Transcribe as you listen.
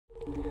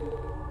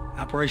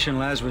Operation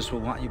Lazarus will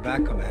want you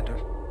back,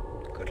 Commander.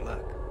 Good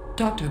luck.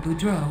 Dr.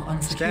 Boudreau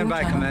on secure Stand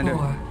by, channel Commander.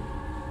 4.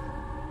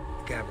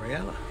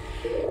 Gabriella.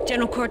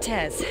 General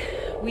Cortez,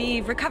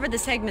 we've recovered the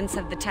segments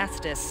of the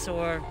Tacitus,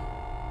 or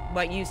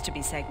what used to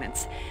be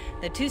segments.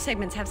 The two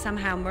segments have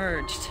somehow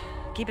merged.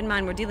 Keep in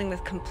mind, we're dealing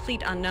with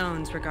complete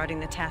unknowns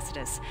regarding the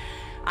Tacitus.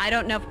 I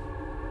don't know...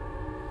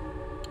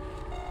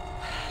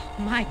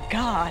 My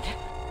God.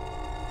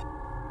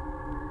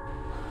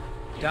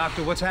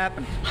 Doctor, what's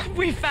happened?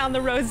 We found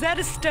the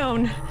Rosetta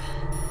Stone.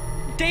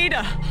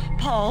 Data,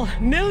 Paul.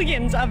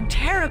 Millions of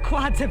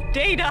teraquads of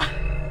data.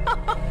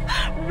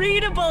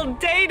 Readable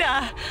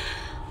data.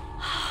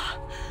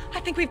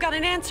 I think we've got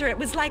an answer. It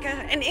was like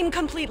an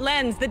incomplete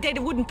lens. The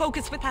data wouldn't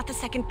focus without the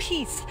second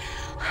piece.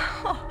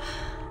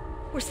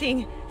 We're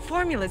seeing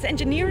formulas,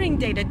 engineering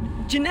data,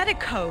 genetic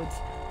codes.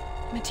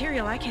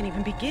 Material I can't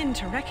even begin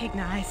to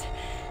recognize.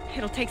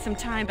 It'll take some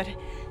time, but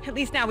at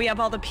least now we have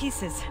all the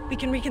pieces. We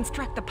can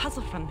reconstruct the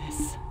puzzle from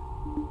this.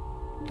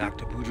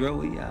 Dr. Boudreau,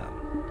 we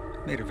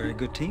made a very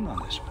good team on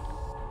this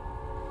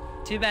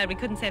one. Too bad we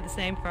couldn't say the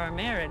same for our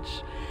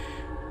marriage.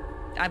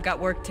 I've got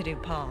work to do,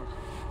 Paul.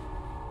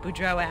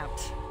 Boudreau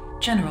out.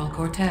 General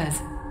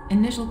Cortez,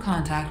 initial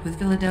contact with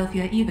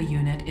Philadelphia EVA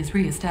unit is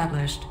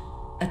re-established.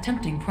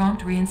 Attempting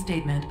prompt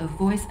reinstatement of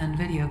voice and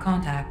video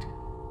contact.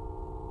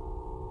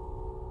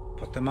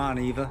 Put them on,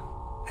 Eva.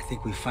 I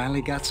think we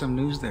finally got some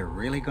news they're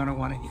really gonna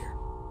want to hear.